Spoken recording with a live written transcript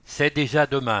C'est déjà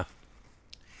demain.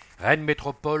 Rennes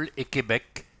Métropole et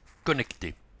Québec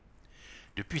connectés.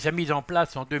 Depuis sa mise en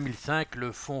place en 2005,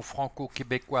 le Fonds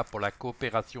franco-québécois pour la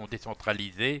coopération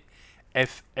décentralisée,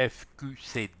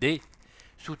 FFQCD,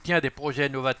 soutient des projets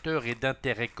novateurs et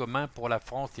d'intérêt commun pour la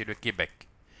France et le Québec.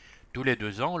 Tous les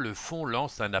 2 ans, le fonds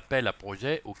lance un appel à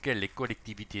projets auquel les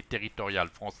collectivités territoriales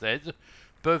françaises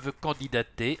peuvent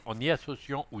candidater en y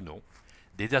associant ou non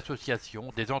des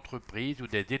associations, des entreprises ou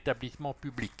des établissements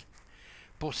publics.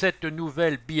 Pour cette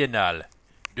nouvelle biennale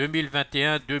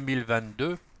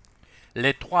 2021-2022,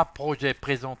 les 3 projets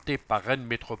présentés par Rennes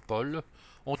Métropole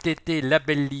ont été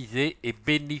labellisés et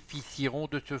bénéficieront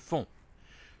de ce fonds.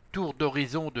 Tour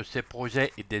d'horizon de ces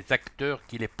projets et des acteurs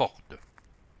qui les portent.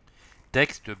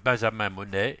 Texte Benjamin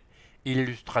Monet,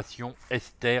 illustration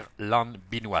Esther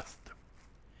Lannes-Binoist.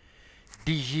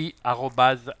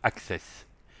 Digi@access.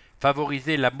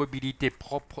 Favoriser la mobilité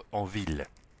propre en ville.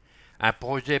 Un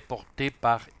projet porté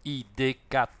par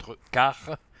ID4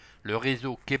 Car, le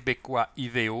réseau québécois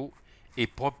IVO et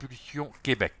Propulsion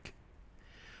Québec.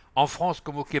 En France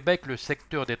comme au Québec, le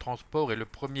secteur des transports est le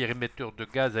premier émetteur de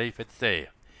gaz à effet de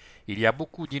serre. Il y a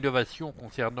beaucoup d'innovations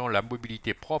concernant la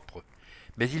mobilité propre,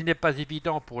 mais il n'est pas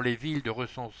évident pour les villes de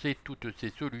recenser toutes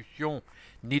ces solutions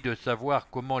ni de savoir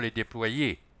comment les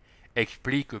déployer,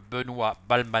 explique Benoît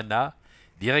Balmana,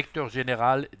 directeur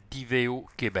général d'IVO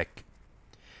Québec.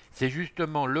 C'est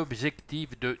justement l'objectif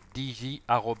de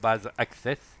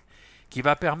Digi@access qui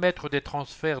va permettre des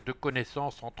transferts de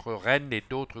connaissances entre Rennes et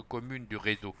d'autres communes du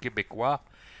réseau québécois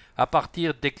à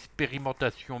partir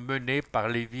d'expérimentations menées par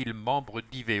les villes membres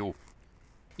d'IVO.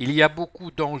 Il y a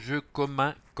beaucoup d'enjeux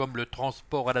communs comme le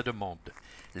transport à la demande,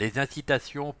 les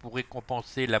incitations pour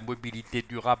récompenser la mobilité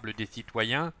durable des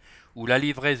citoyens ou la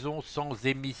livraison sans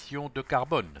émission de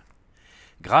carbone.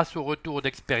 Grâce au retour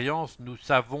d'expérience, nous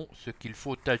savons ce qu'il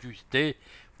faut ajuster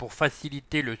pour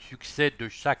faciliter le succès de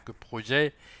chaque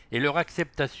projet et leur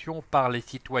acceptation par les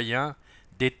citoyens,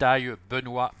 détaille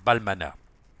Benoît Balmana.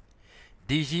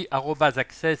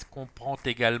 Digi@access comprend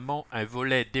également un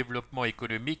volet développement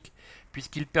économique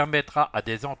puisqu'il permettra à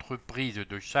des entreprises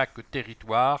de chaque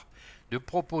territoire de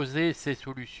proposer ces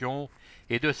solutions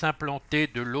et de s'implanter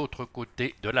de l'autre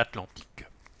côté de l'Atlantique.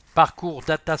 Parcours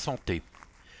Data Santé.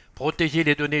 Protéger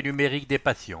les données numériques des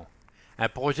patients. Un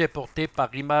projet porté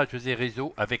par Images et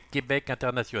Réseaux avec Québec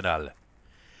International.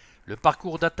 Le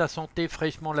parcours Data Santé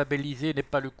fraîchement labellisé n'est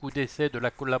pas le coup d'essai de la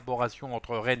collaboration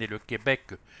entre Rennes et le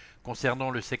Québec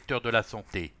concernant le secteur de la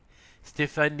santé.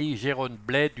 Stéphanie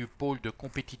Géron-Blais du pôle de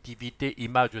compétitivité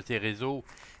Images et Réseaux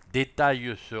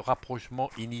détaille ce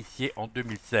rapprochement initié en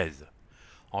 2016.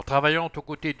 En travaillant aux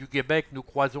côtés du Québec, nous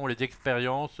croisons les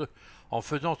expériences en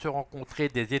faisant se rencontrer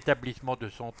des établissements de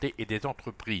santé et des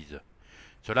entreprises.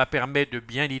 Cela permet de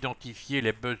bien identifier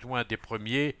les besoins des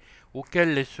premiers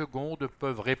auxquels les secondes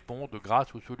peuvent répondre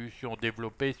grâce aux solutions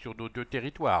développées sur nos 2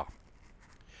 territoires.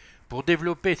 Pour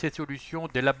développer ces solutions,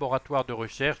 des laboratoires de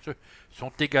recherche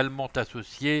sont également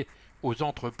associés aux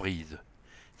entreprises.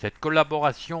 Cette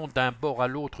collaboration d'un bord à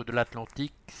l'autre de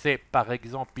l'Atlantique s'est par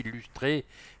exemple illustrée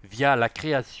via la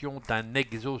création d'un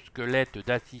exosquelette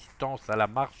d'assistance à la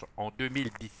marche en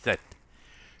 2017.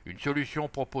 Une solution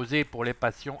proposée pour les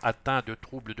patients atteints de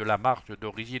troubles de la marche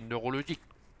d'origine neurologique.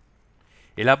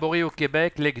 Élaboré au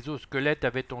Québec, l'exosquelette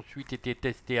avait ensuite été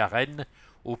testé à Rennes,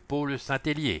 au pôle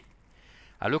Saint-Hélier.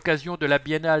 À l'occasion de la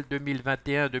biennale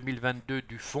 2021-2022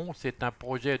 du Fonds, c'est un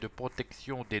projet de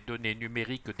protection des données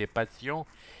numériques des patients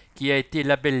qui a été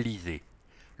labellisé.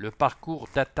 Le parcours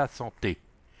Data Santé.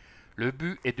 Le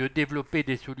but est de développer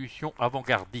des solutions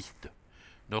avant-gardistes.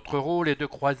 Notre rôle est de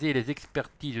croiser les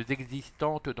expertises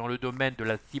existantes dans le domaine de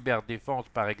la cyberdéfense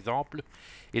par exemple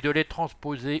et de les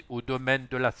transposer au domaine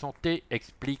de la santé,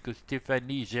 explique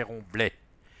Stéphanie Géron-Blais.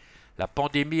 La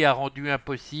pandémie a rendu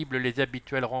impossible les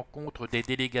habituelles rencontres des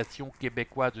délégations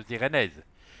québécoises et rennaises.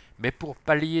 Mais pour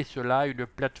pallier cela, une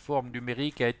plateforme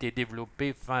numérique a été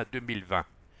développée fin 2020.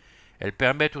 Elle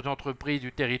permet aux entreprises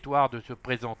du territoire de se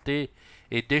présenter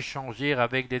et d'échanger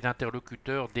avec des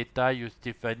interlocuteurs, détaille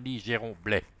Stéphanie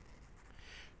Géron-Blais.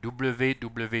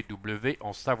 www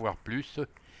en savoir plus,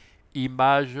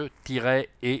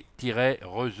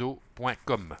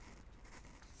 image-et-réseau.com.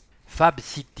 Fab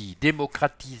City,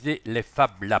 démocratiser les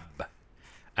Fab Labs.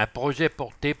 Un projet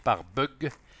porté par Bug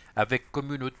avec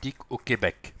Communautique au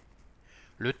Québec.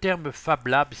 Le terme Fab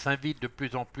Lab s'invite de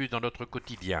plus en plus dans notre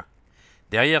quotidien.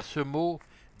 Derrière ce mot,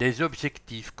 des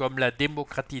objectifs comme la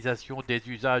démocratisation des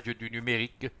usages du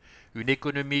numérique, une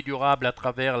économie durable à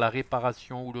travers la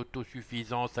réparation ou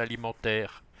l'autosuffisance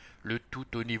alimentaire, le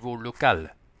tout au niveau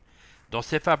local. Dans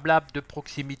ces Fab Labs de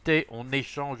proximité, on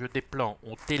échange des plans,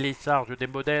 on télécharge des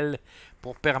modèles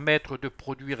pour permettre de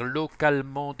produire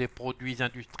localement des produits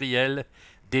industriels,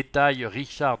 détaille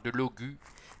Richard Delogu,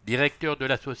 directeur de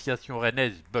l'association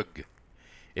rennaise Bug.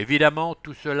 Évidemment,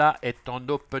 tout cela est en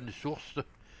open source,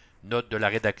 note de la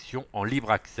rédaction en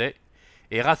libre accès,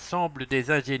 et rassemble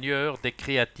des ingénieurs, des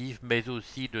créatifs, mais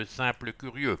aussi de simples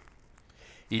curieux.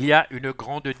 Il y a une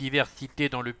grande diversité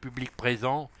dans le public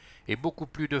présent et beaucoup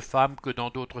plus de femmes que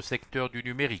dans d'autres secteurs du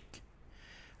numérique.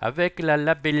 Avec la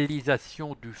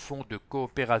labellisation du fonds de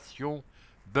coopération,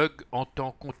 Bug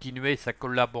entend continuer sa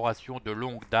collaboration de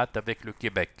longue date avec le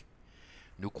Québec.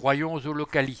 Nous croyons au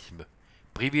localisme,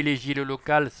 privilégier le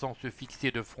local sans se fixer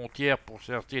de frontières pour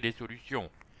chercher des solutions.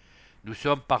 Nous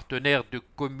sommes partenaires de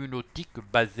Communautique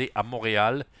basée à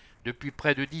Montréal depuis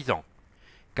près de 10 ans,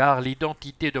 car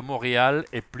l'identité de Montréal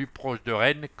est plus proche de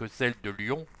Rennes que celle de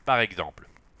Lyon, par exemple.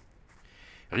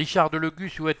 Richard Delogu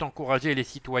souhaite encourager les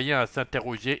citoyens à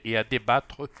s'interroger et à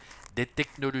débattre des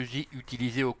technologies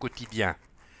utilisées au quotidien,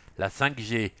 la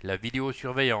 5G, la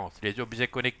vidéosurveillance, les objets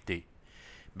connectés.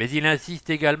 Mais il insiste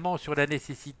également sur la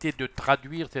nécessité de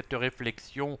traduire cette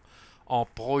réflexion en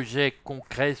projets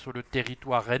concrets sur le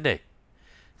territoire rennais.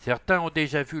 Certains ont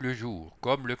déjà vu le jour,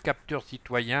 comme le capteur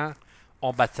citoyen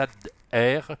Ambassade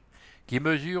Air, qui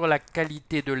mesure la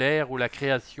qualité de l'air ou la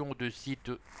création de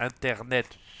sites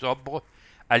internet sobres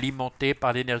alimentés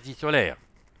par l'énergie solaire.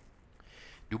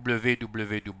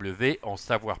 En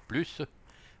savoir plus,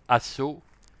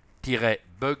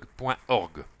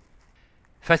 asso-bug.org.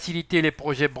 Faciliter les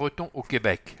projets bretons au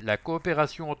Québec. La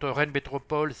coopération entre Rennes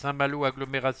Métropole, Saint-Malo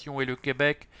Agglomération et le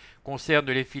Québec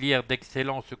concerne les filières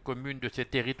d'excellence communes de ces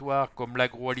territoires comme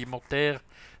l'agroalimentaire,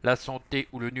 la santé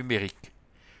ou le numérique.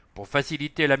 Pour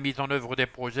faciliter la mise en œuvre des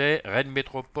projets, Rennes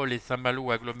Métropole et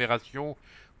Saint-Malo Agglomération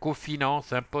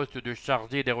cofinancent un poste de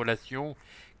chargé des relations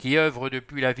qui œuvre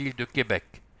depuis la ville de Québec.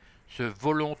 Ce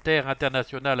volontaire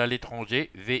international à l'étranger,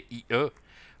 VIE,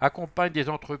 accompagne des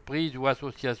entreprises ou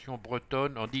associations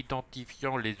bretonnes en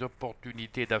identifiant les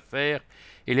opportunités d'affaires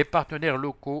et les partenaires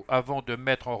locaux avant de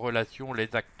mettre en relation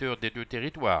les acteurs des deux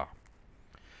territoires.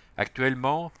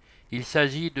 Actuellement, il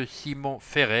s'agit de Simon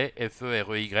Ferret,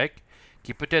 Ferey,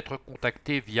 qui peut être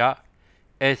contacté via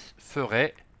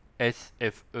sferey,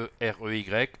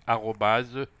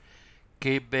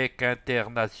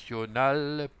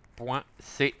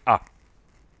 @quebecinternational.ca.